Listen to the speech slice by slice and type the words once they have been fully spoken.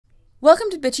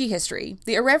Welcome to Bitchy History,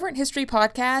 the irreverent history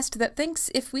podcast that thinks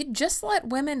if we'd just let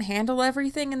women handle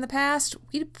everything in the past,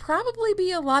 we'd probably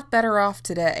be a lot better off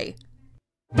today.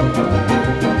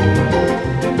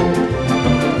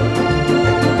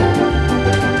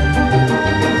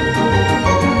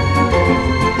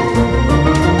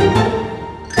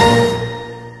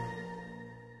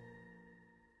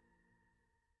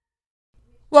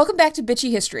 Welcome back to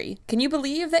Bitchy History. Can you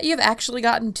believe that you've actually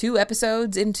gotten 2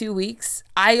 episodes in 2 weeks?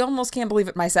 I almost can't believe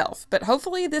it myself, but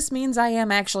hopefully this means I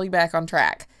am actually back on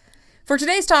track. For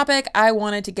today's topic, I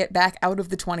wanted to get back out of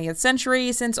the 20th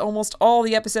century since almost all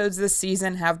the episodes this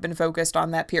season have been focused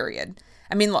on that period.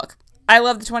 I mean, look, I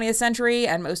love the 20th century,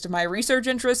 and most of my research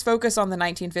interests focus on the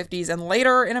 1950s and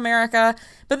later in America,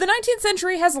 but the 19th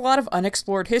century has a lot of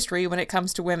unexplored history when it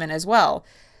comes to women as well.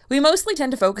 We mostly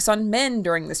tend to focus on men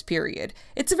during this period.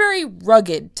 It's a very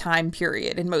rugged time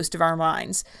period in most of our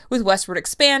minds. With westward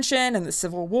expansion and the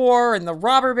Civil War and the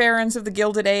robber barons of the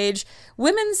Gilded Age,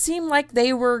 women seem like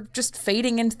they were just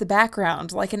fading into the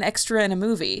background like an extra in a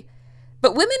movie.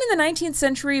 But women in the 19th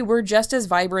century were just as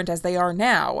vibrant as they are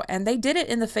now, and they did it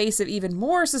in the face of even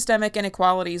more systemic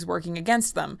inequalities working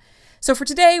against them. So for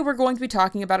today, we're going to be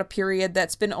talking about a period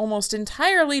that's been almost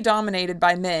entirely dominated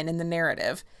by men in the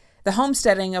narrative. The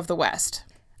homesteading of the West.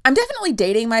 I'm definitely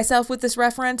dating myself with this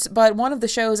reference, but one of the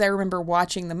shows I remember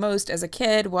watching the most as a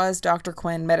kid was Dr.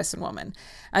 Quinn, Medicine Woman.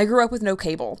 I grew up with no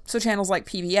cable, so channels like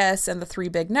PBS and the 3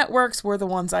 big networks were the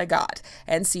ones I got,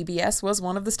 and CBS was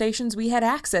one of the stations we had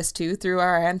access to through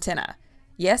our antenna.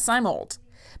 Yes, I'm old.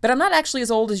 But I'm not actually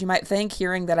as old as you might think,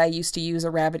 hearing that I used to use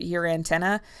a rabbit ear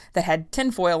antenna that had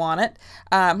tinfoil on it.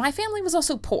 My family was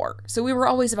also poor, so we were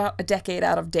always about a decade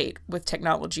out of date with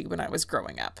technology when I was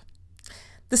growing up.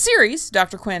 The series,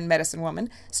 Dr. Quinn, Medicine Woman,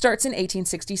 starts in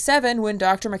 1867 when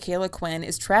Dr. Michaela Quinn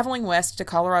is traveling west to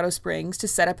Colorado Springs to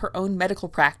set up her own medical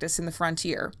practice in the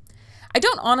frontier. I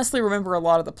don't honestly remember a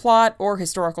lot of the plot or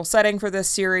historical setting for this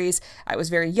series. I was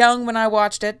very young when I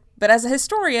watched it, but as a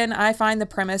historian, I find the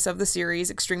premise of the series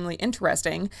extremely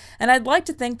interesting, and I'd like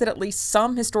to think that at least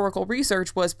some historical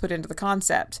research was put into the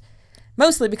concept.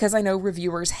 Mostly because I know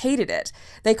reviewers hated it.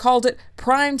 They called it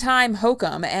primetime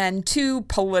hokum and too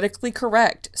politically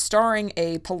correct, starring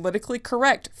a politically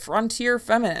correct frontier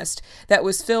feminist that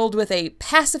was filled with a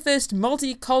pacifist,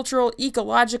 multicultural,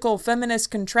 ecological feminist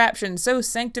contraption so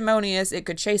sanctimonious it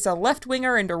could chase a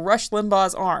left-winger into Rush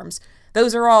Limbaugh's arms.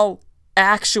 Those are all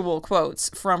actual quotes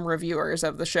from reviewers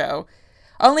of the show.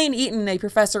 Arlene Eaton, a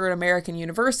professor at American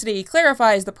University,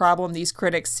 clarifies the problem these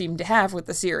critics seem to have with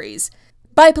the series.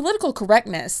 By political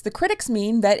correctness, the critics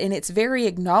mean that in its very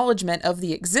acknowledgement of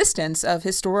the existence of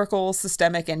historical,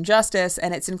 systemic injustice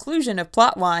and its inclusion of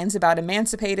plot lines about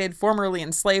emancipated, formerly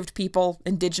enslaved people,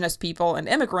 indigenous people, and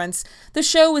immigrants, the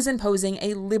show is imposing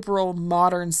a liberal,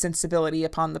 modern sensibility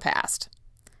upon the past.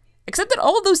 Except that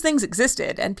all of those things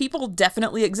existed, and people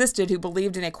definitely existed who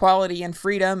believed in equality and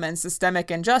freedom and systemic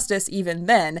injustice even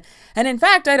then, and in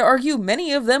fact, I'd argue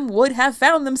many of them would have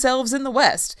found themselves in the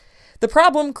West. The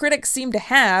problem critics seemed to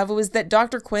have was that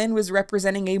Dr. Quinn was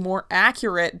representing a more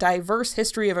accurate, diverse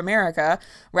history of America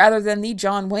rather than the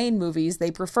John Wayne movies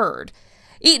they preferred.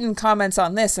 Eaton comments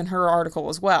on this in her article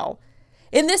as well.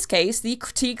 In this case, the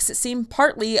critiques seem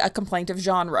partly a complaint of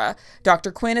genre.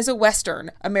 Dr. Quinn is a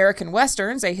Western. American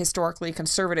Westerns, a historically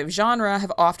conservative genre,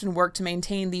 have often worked to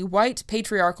maintain the white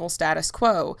patriarchal status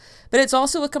quo. But it's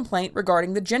also a complaint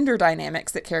regarding the gender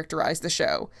dynamics that characterize the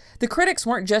show. The critics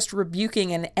weren't just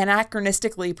rebuking an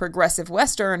anachronistically progressive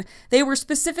Western, they were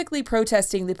specifically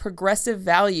protesting the progressive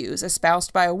values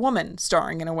espoused by a woman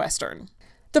starring in a Western.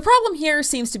 The problem here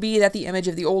seems to be that the image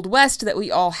of the Old West that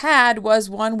we all had was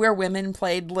one where women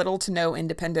played little to no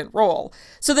independent role.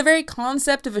 So the very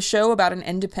concept of a show about an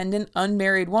independent,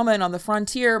 unmarried woman on the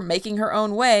frontier making her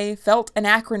own way felt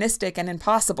anachronistic and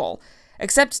impossible.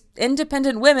 Except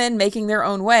independent women making their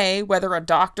own way, whether a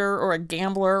doctor or a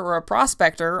gambler or a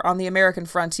prospector on the American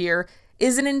frontier,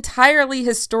 is an entirely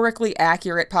historically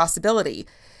accurate possibility.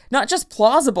 Not just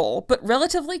plausible, but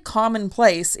relatively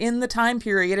commonplace in the time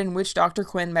period in which Dr.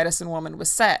 Quinn, Medicine Woman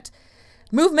was set.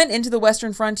 Movement into the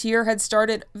western frontier had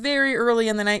started very early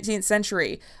in the 19th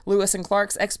century. Lewis and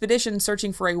Clark's expedition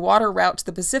searching for a water route to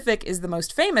the Pacific is the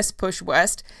most famous push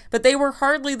west, but they were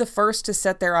hardly the first to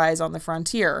set their eyes on the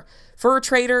frontier. Fur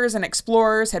traders and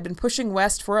explorers had been pushing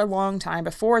west for a long time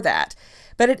before that.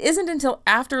 But it isn't until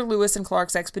after Lewis and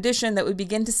Clark's expedition that we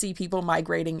begin to see people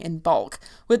migrating in bulk,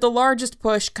 with the largest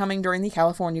push coming during the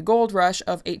California Gold Rush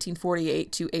of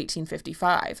 1848 to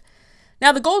 1855.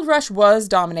 Now, the gold rush was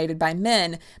dominated by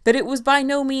men, but it was by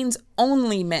no means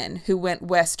only men who went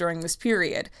west during this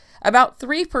period. About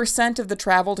 3% of the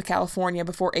travel to California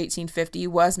before 1850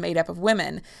 was made up of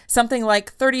women, something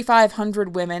like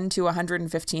 3,500 women to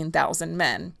 115,000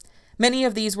 men. Many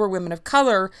of these were women of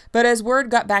color, but as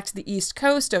word got back to the East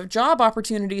Coast of job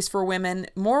opportunities for women,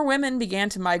 more women began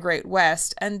to migrate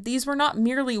west, and these were not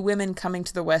merely women coming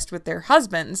to the West with their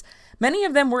husbands. Many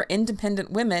of them were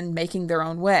independent women making their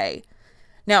own way.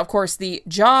 Now, of course, the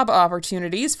job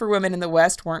opportunities for women in the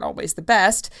West weren't always the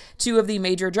best. Two of the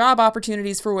major job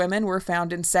opportunities for women were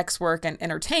found in sex work and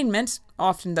entertainment.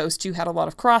 Often those two had a lot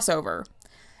of crossover.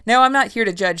 Now, I'm not here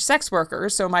to judge sex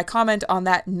workers, so my comment on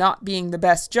that not being the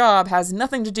best job has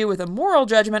nothing to do with a moral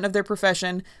judgment of their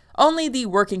profession, only the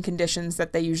working conditions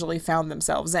that they usually found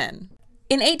themselves in.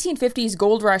 In 1850s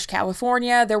Gold Rush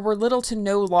California, there were little to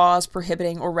no laws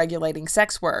prohibiting or regulating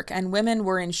sex work, and women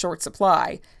were in short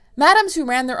supply. Madams who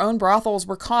ran their own brothels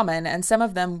were common, and some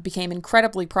of them became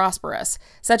incredibly prosperous,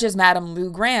 such as Madame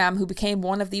Lou Graham, who became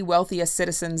one of the wealthiest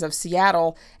citizens of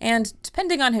Seattle, and,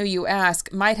 depending on who you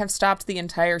ask, might have stopped the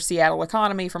entire Seattle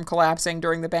economy from collapsing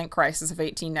during the bank crisis of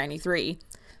 1893.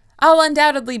 I'll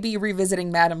undoubtedly be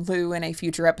revisiting Madame Lou in a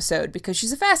future episode because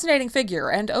she's a fascinating figure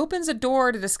and opens a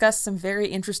door to discuss some very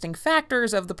interesting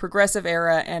factors of the Progressive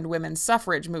Era and women's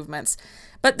suffrage movements.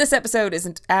 But this episode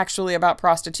isn't actually about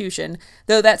prostitution,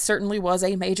 though that certainly was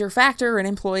a major factor in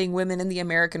employing women in the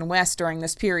American West during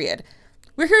this period.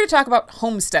 We're here to talk about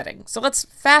homesteading, so let's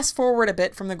fast forward a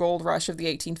bit from the gold rush of the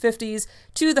 1850s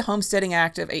to the Homesteading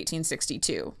Act of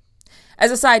 1862. As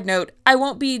a side note, I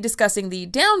won't be discussing the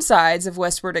downsides of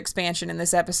westward expansion in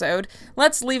this episode.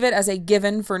 Let's leave it as a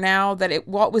given for now that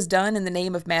what was done in the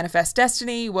name of manifest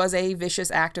destiny was a vicious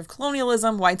act of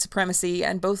colonialism, white supremacy,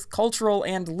 and both cultural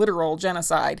and literal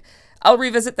genocide. I'll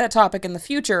revisit that topic in the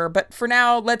future, but for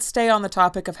now, let's stay on the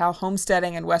topic of how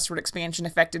homesteading and westward expansion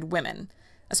affected women,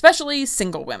 especially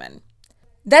single women.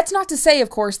 That's not to say, of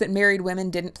course, that married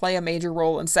women didn't play a major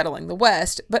role in settling the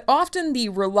West, but often the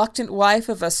reluctant wife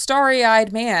of a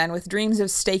starry-eyed man with dreams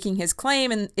of staking his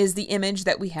claim is the image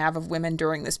that we have of women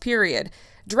during this period,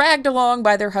 dragged along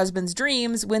by their husbands'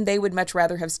 dreams when they would much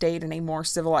rather have stayed in a more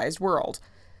civilized world.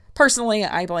 Personally,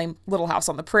 I blame Little House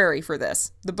on the Prairie for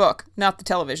this, the book, not the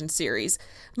television series.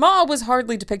 Ma was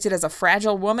hardly depicted as a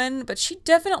fragile woman, but she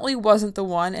definitely wasn't the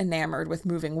one enamored with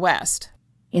moving west.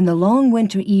 In the long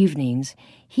winter evenings,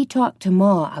 he talked to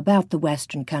Ma about the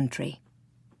western country.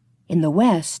 In the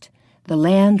west, the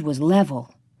land was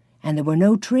level, and there were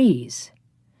no trees.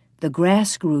 The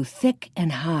grass grew thick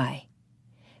and high.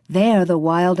 There the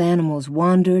wild animals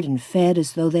wandered and fed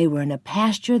as though they were in a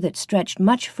pasture that stretched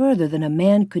much further than a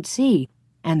man could see,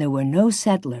 and there were no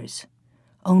settlers.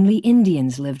 Only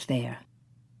Indians lived there.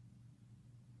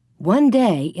 One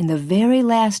day, in the very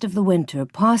last of the winter,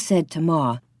 Pa said to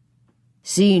Ma,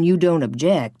 "Seeing you don't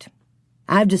object,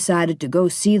 I've decided to go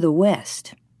see the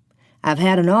West. I've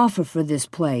had an offer for this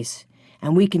place,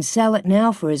 and we can sell it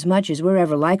now for as much as we're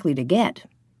ever likely to get,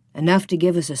 enough to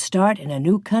give us a start in a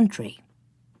new country."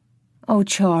 "Oh,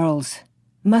 Charles,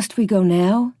 must we go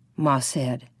now?" Ma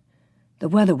said. The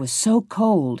weather was so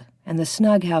cold, and the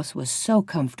snug house was so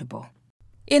comfortable.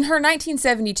 In her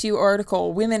 1972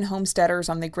 article, Women Homesteaders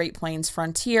on the Great Plains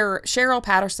Frontier, Cheryl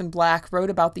Patterson Black wrote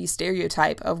about the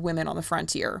stereotype of women on the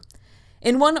frontier.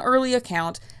 In one early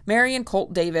account, Marion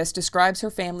Colt Davis describes her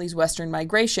family's western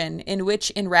migration, in which,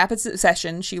 in rapid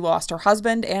succession, she lost her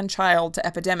husband and child to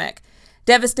epidemic.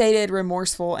 Devastated,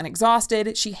 remorseful, and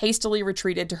exhausted, she hastily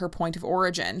retreated to her point of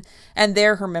origin, and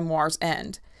there her memoirs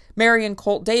end. Marion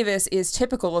Colt Davis is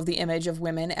typical of the image of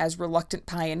women as reluctant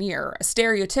pioneer, a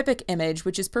stereotypic image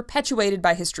which is perpetuated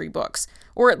by history books,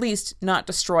 or at least not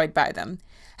destroyed by them.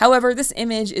 However, this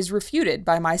image is refuted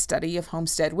by my study of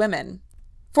homestead women.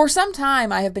 For some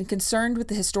time, I have been concerned with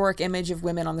the historic image of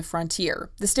women on the frontier,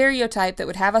 the stereotype that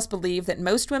would have us believe that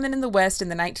most women in the West in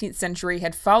the 19th century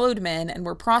had followed men and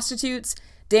were prostitutes,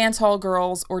 dance hall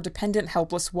girls, or dependent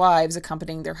helpless wives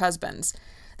accompanying their husbands.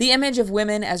 The image of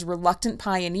women as reluctant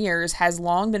pioneers has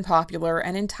long been popular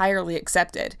and entirely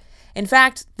accepted. In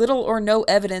fact, little or no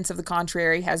evidence of the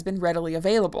contrary has been readily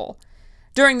available.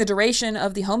 During the duration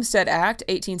of the Homestead Act,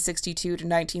 1862 to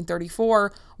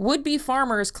 1934, would-be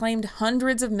farmers claimed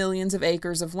hundreds of millions of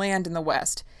acres of land in the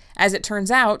West. As it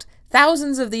turns out,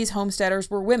 thousands of these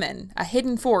homesteaders were women, a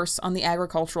hidden force on the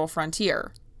agricultural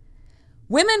frontier.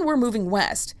 Women were moving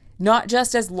west, not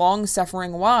just as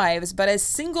long-suffering wives, but as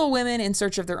single women in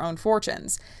search of their own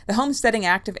fortunes. The Homesteading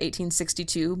Act of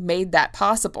 1862 made that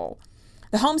possible.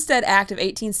 The Homestead Act of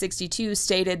 1862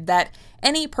 stated that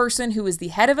any person who is the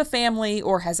head of a family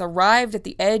or has arrived at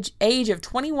the age of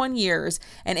 21 years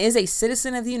and is a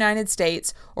citizen of the United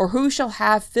States, or who shall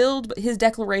have filled his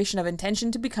declaration of intention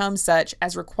to become such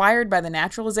as required by the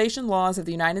naturalization laws of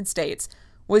the United States,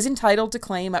 was entitled to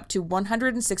claim up to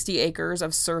 160 acres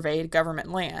of surveyed government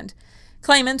land.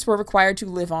 Claimants were required to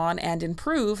live on and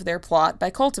improve their plot by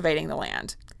cultivating the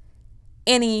land.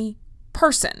 Any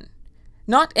person,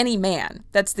 not any man.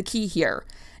 That's the key here.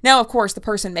 Now, of course, the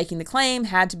person making the claim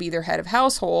had to be their head of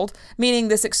household, meaning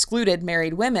this excluded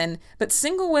married women, but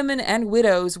single women and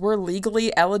widows were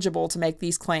legally eligible to make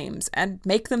these claims, and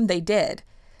make them they did.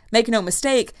 Make no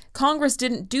mistake, Congress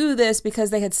didn't do this because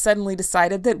they had suddenly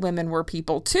decided that women were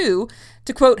people too.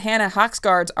 To quote Hannah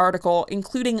Hoxgard's article,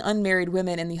 Including Unmarried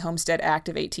Women in the Homestead Act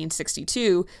of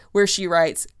 1862, where she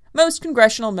writes, most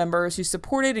congressional members who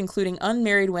supported including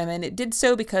unmarried women did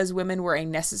so because women were a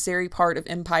necessary part of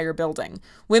empire building.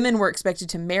 Women were expected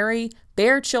to marry,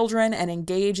 bear children, and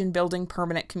engage in building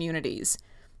permanent communities.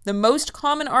 The most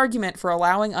common argument for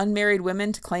allowing unmarried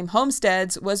women to claim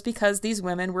homesteads was because these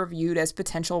women were viewed as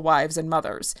potential wives and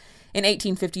mothers. In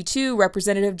 1852,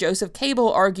 Representative Joseph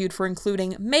Cable argued for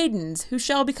including maidens who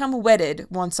shall become wedded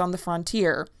once on the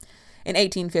frontier. In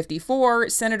 1854,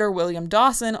 Senator William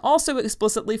Dawson also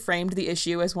explicitly framed the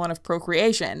issue as one of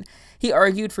procreation. He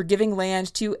argued for giving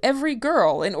land to every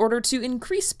girl in order to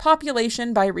increase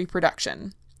population by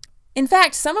reproduction. In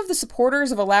fact, some of the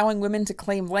supporters of allowing women to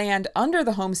claim land under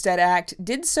the Homestead Act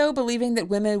did so believing that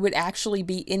women would actually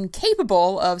be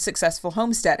incapable of successful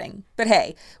homesteading. But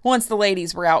hey, once the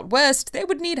ladies were out west, they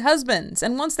would need husbands,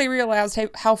 and once they realized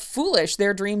how foolish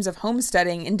their dreams of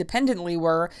homesteading independently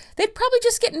were, they'd probably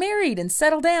just get married and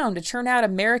settle down to churn out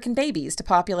American babies to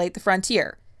populate the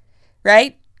frontier.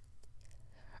 Right?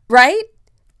 Right?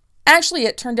 Actually,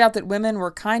 it turned out that women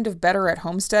were kind of better at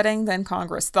homesteading than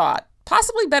Congress thought.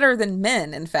 Possibly better than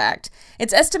men, in fact.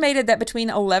 It's estimated that between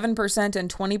 11%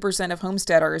 and 20% of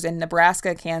homesteaders in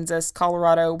Nebraska, Kansas,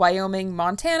 Colorado, Wyoming,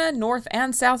 Montana, North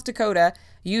and South Dakota,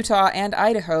 Utah, and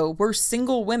Idaho were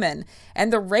single women,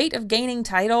 and the rate of gaining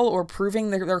title or proving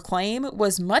their claim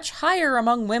was much higher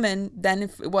among women than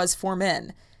it was for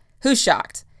men. Who's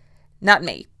shocked? Not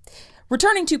me.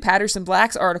 Returning to Patterson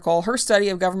Black's article, her study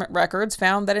of government records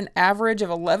found that an average of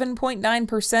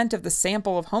 11.9% of the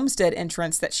sample of homestead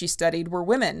entrants that she studied were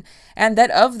women, and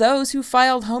that of those who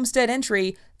filed homestead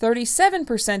entry,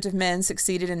 37% of men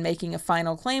succeeded in making a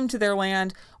final claim to their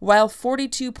land, while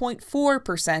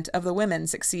 42.4% of the women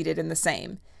succeeded in the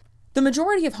same. The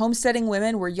majority of homesteading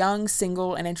women were young,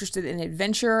 single, and interested in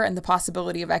adventure and the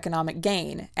possibility of economic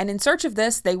gain, and in search of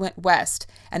this, they went west,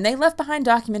 and they left behind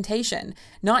documentation,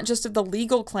 not just of the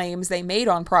legal claims they made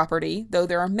on property, though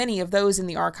there are many of those in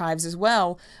the archives as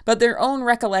well, but their own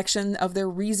recollection of their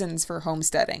reasons for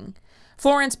homesteading.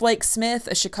 Florence Blake Smith,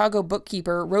 a Chicago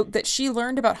bookkeeper, wrote that she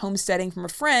learned about homesteading from a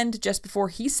friend just before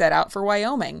he set out for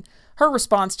Wyoming. Her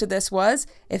response to this was,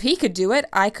 "If he could do it,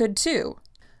 I could too."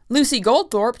 Lucy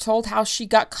Goldthorpe told how she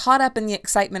got caught up in the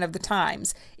excitement of the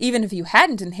times. Even if you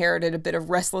hadn't inherited a bit of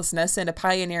restlessness and a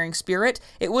pioneering spirit,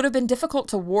 it would have been difficult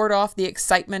to ward off the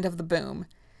excitement of the boom.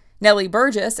 Nellie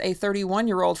Burgess, a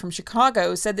 31-year-old from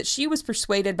Chicago, said that she was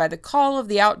persuaded by the call of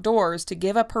the outdoors to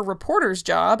give up her reporter's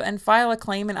job and file a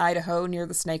claim in Idaho near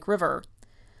the Snake River.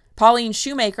 Pauline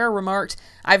Shoemaker remarked,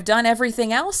 "I've done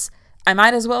everything else. I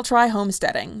might as well try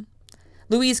homesteading."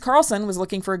 Louise Carlson was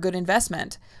looking for a good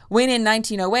investment. When in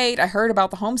 1908 I heard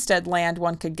about the homestead land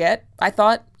one could get, I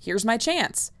thought, here's my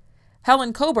chance.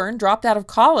 Helen Coburn dropped out of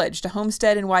college to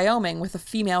homestead in Wyoming with a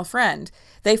female friend.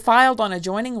 They filed on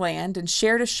adjoining land and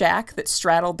shared a shack that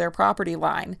straddled their property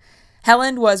line.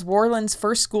 Helen was Worland's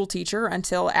first schoolteacher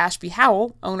until Ashby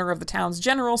Howell, owner of the town's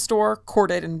general store,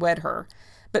 courted and wed her.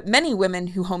 But many women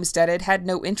who homesteaded had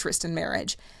no interest in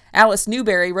marriage. Alice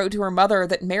Newberry wrote to her mother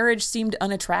that marriage seemed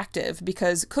unattractive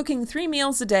because cooking 3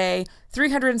 meals a day,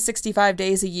 365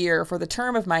 days a year for the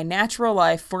term of my natural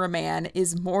life for a man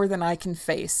is more than I can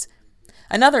face.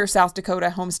 Another South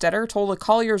Dakota homesteader told a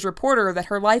Collier's reporter that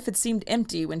her life had seemed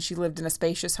empty when she lived in a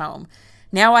spacious home.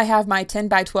 "Now I have my 10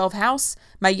 by 12 house,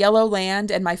 my yellow land,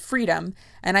 and my freedom,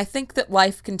 and I think that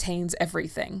life contains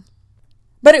everything."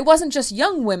 But it wasn't just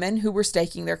young women who were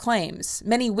staking their claims.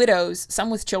 Many widows,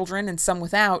 some with children and some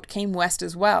without, came west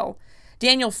as well.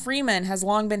 Daniel Freeman has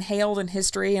long been hailed in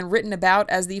history and written about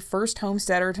as the first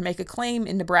homesteader to make a claim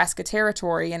in Nebraska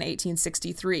Territory in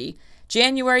 1863.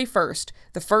 January 1st,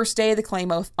 the first day the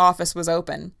claim office was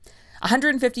open.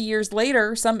 150 years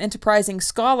later, some enterprising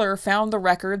scholar found the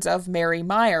records of Mary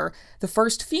Meyer, the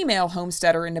first female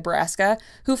homesteader in Nebraska,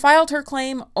 who filed her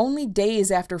claim only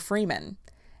days after Freeman.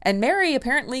 And Mary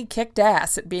apparently kicked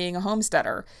ass at being a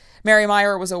homesteader. Mary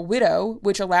Meyer was a widow,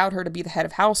 which allowed her to be the head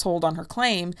of household on her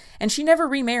claim, and she never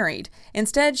remarried.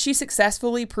 Instead, she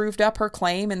successfully proved up her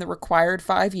claim in the required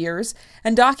 5 years,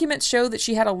 and documents show that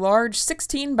she had a large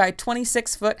 16 by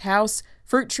 26-foot house,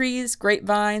 fruit trees,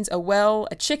 grapevines, a well,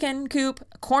 a chicken coop,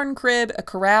 a corn crib, a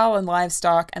corral and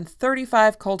livestock, and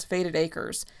 35 cultivated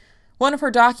acres. One of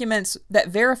her documents that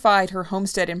verified her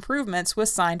homestead improvements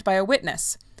was signed by a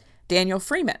witness, Daniel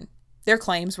Freeman. Their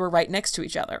claims were right next to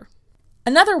each other.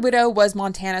 Another widow was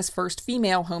Montana's first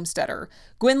female homesteader,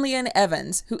 Gwynllian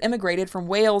Evans, who immigrated from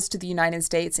Wales to the United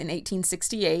States in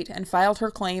 1868 and filed her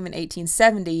claim in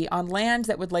 1870 on land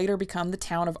that would later become the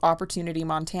town of Opportunity,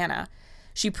 Montana.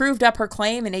 She proved up her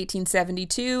claim in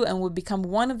 1872 and would become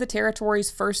one of the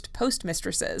territory's first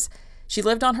postmistresses. She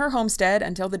lived on her homestead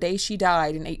until the day she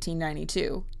died in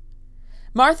 1892.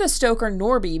 Martha Stoker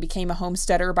Norby became a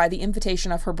homesteader by the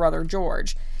invitation of her brother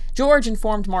George. George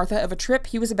informed Martha of a trip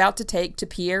he was about to take to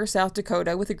Pierre, South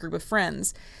Dakota with a group of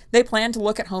friends. They planned to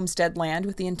look at homestead land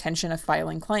with the intention of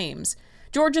filing claims.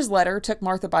 George's letter took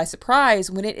Martha by surprise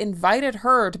when it invited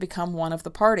her to become one of the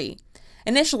party.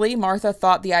 Initially, Martha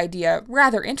thought the idea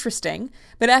rather interesting,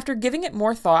 but after giving it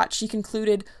more thought, she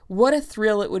concluded what a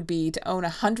thrill it would be to own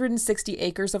 160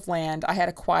 acres of land I had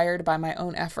acquired by my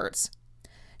own efforts.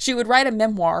 She would write a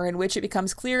memoir in which it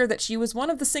becomes clear that she was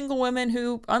one of the single women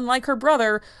who, unlike her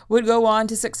brother, would go on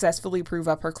to successfully prove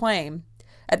up her claim.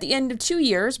 At the end of 2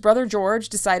 years, Brother George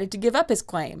decided to give up his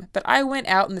claim, but I went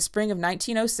out in the spring of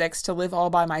 1906 to live all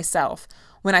by myself.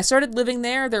 When I started living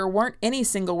there, there weren't any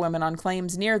single women on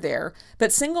claims near there,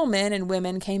 but single men and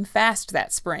women came fast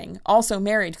that spring, also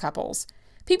married couples.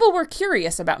 People were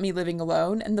curious about me living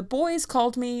alone, and the boys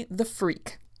called me the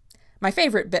Freak. My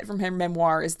favorite bit from her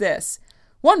memoir is this.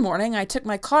 One morning, I took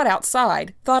my cot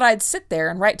outside, thought I'd sit there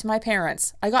and write to my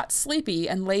parents. I got sleepy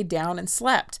and laid down and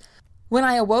slept. When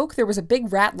I awoke, there was a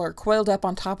big rattler coiled up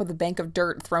on top of the bank of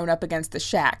dirt thrown up against the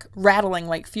shack, rattling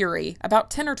like fury, about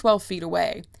 10 or 12 feet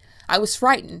away. I was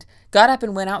frightened, got up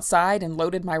and went outside and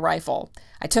loaded my rifle.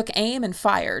 I took aim and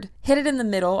fired, hit it in the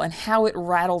middle, and how it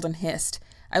rattled and hissed.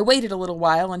 I waited a little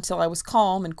while until I was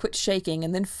calm and quit shaking,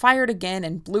 and then fired again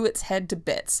and blew its head to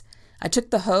bits. I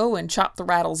took the hoe and chopped the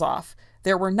rattles off.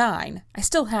 There were 9. I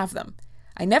still have them.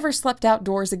 I never slept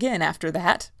outdoors again after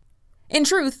that. In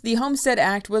truth, the Homestead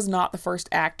Act was not the first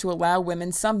act to allow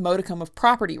women some modicum of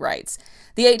property rights.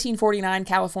 The 1849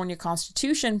 California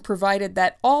Constitution provided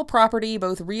that all property,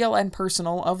 both real and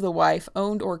personal, of the wife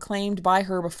owned or claimed by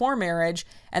her before marriage,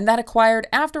 and that acquired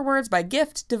afterwards by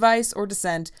gift, device, or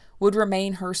descent, would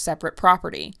remain her separate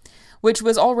property, which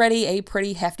was already a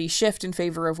pretty hefty shift in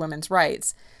favor of women's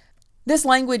rights. This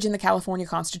language in the California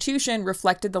Constitution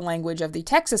reflected the language of the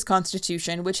Texas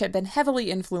Constitution, which had been heavily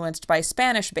influenced by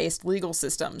Spanish-based legal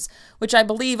systems, which I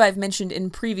believe I've mentioned in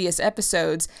previous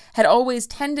episodes, had always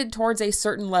tended towards a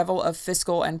certain level of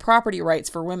fiscal and property rights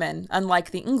for women, unlike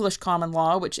the English common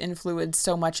law, which influenced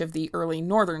so much of the early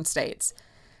northern states.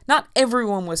 Not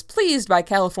everyone was pleased by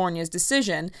California's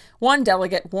decision. One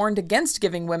delegate warned against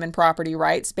giving women property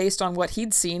rights based on what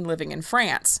he'd seen living in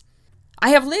France. I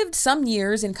have lived some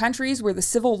years in countries where the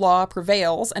civil law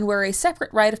prevails and where a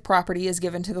separate right of property is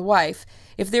given to the wife.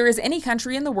 If there is any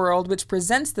country in the world which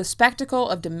presents the spectacle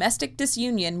of domestic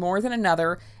disunion more than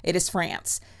another, it is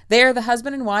France. There, the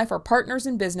husband and wife are partners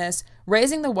in business,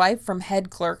 raising the wife from head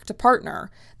clerk to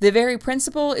partner. The very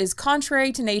principle is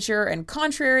contrary to nature and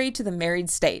contrary to the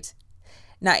married state.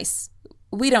 Nice.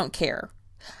 We don't care.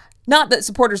 Not that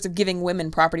supporters of giving women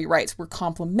property rights were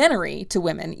complimentary to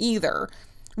women either.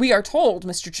 We are told,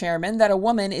 Mr. Chairman, that a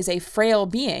woman is a frail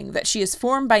being, that she is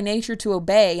formed by nature to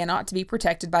obey and ought to be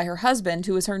protected by her husband,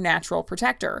 who is her natural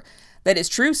protector. That is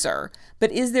true, sir, but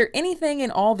is there anything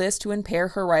in all this to impair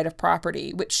her right of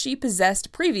property, which she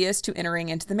possessed previous to entering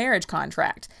into the marriage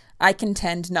contract? I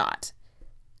contend not.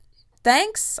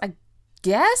 Thanks, I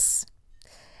guess?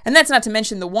 And that's not to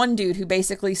mention the one dude who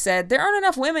basically said, there aren't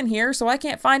enough women here, so I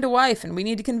can't find a wife, and we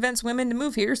need to convince women to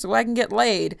move here so I can get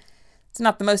laid. It's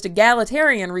not the most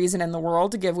egalitarian reason in the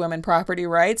world to give women property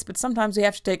rights, but sometimes we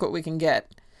have to take what we can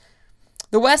get.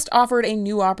 The West offered a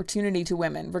new opportunity to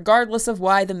women, regardless of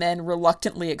why the men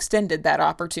reluctantly extended that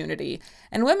opportunity,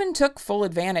 and women took full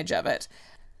advantage of it.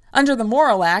 Under the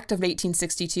Morrill Act of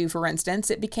 1862, for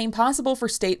instance, it became possible for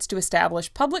states to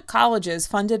establish public colleges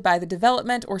funded by the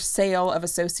development or sale of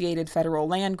associated federal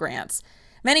land grants.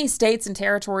 Many states and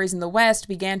territories in the West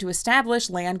began to establish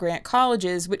land-grant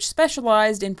colleges which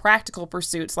specialized in practical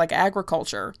pursuits like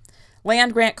agriculture.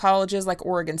 Land-grant colleges like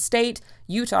Oregon State,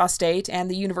 Utah State, and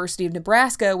the University of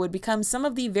Nebraska would become some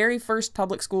of the very first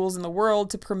public schools in the world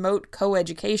to promote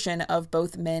co-education of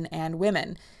both men and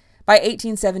women. By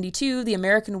 1872, the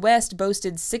American West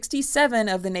boasted 67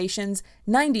 of the nation's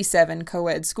 97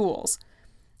 co-ed schools.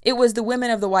 It was the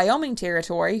women of the Wyoming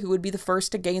Territory who would be the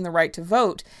first to gain the right to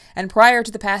vote, and prior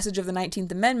to the passage of the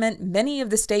 19th Amendment, many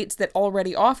of the states that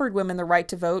already offered women the right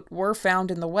to vote were found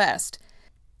in the West.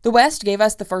 The West gave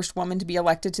us the first woman to be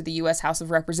elected to the U.S. House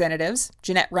of Representatives,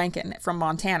 Jeanette Rankin from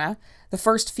Montana, the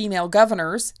first female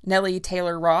governors, Nellie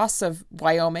Taylor Ross of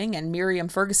Wyoming and Miriam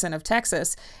Ferguson of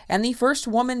Texas, and the first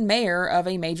woman mayor of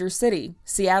a major city,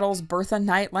 Seattle's Bertha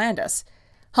Knight Landis.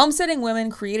 Homesteading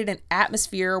women created an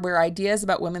atmosphere where ideas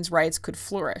about women's rights could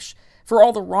flourish. For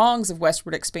all the wrongs of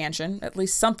westward expansion, at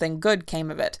least something good came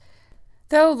of it.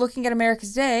 Though, looking at America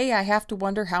today, I have to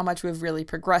wonder how much we've really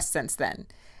progressed since then.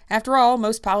 After all,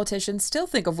 most politicians still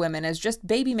think of women as just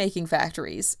baby-making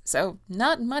factories, so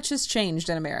not much has changed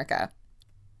in America.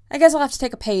 I guess I'll have to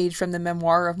take a page from the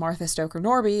memoir of Martha Stoker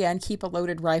Norby and keep a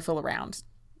loaded rifle around.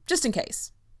 Just in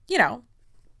case. You know,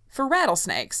 for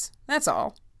rattlesnakes, that's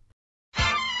all.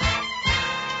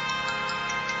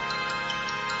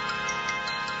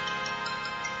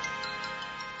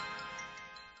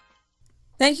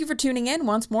 Thank you for tuning in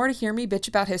once more to hear me bitch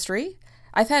about history.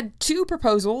 I've had 2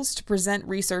 proposals to present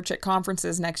research at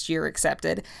conferences next year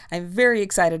accepted. I'm very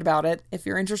excited about it. If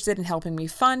you're interested in helping me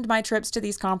fund my trips to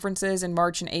these conferences in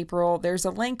March and April, there's a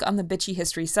link on the Bitchy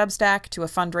History Substack to a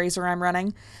fundraiser I'm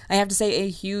running. I have to say a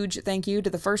huge thank you to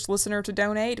the first listener to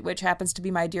donate, which happens to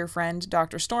be my dear friend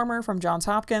Dr. Stormer from Johns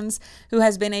Hopkins, who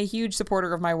has been a huge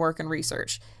supporter of my work and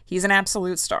research. He's an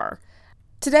absolute star.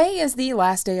 Today is the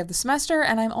last day of the semester,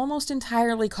 and I'm almost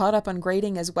entirely caught up on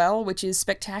grading as well, which is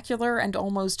spectacular and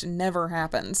almost never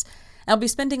happens. I'll be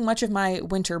spending much of my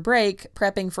winter break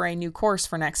prepping for a new course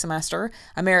for next semester,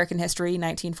 American History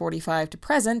 1945 to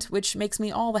present, which makes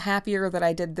me all the happier that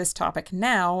I did this topic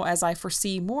now, as I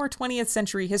foresee more 20th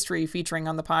century history featuring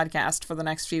on the podcast for the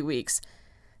next few weeks.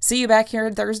 See you back here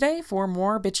on Thursday for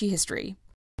more bitchy history.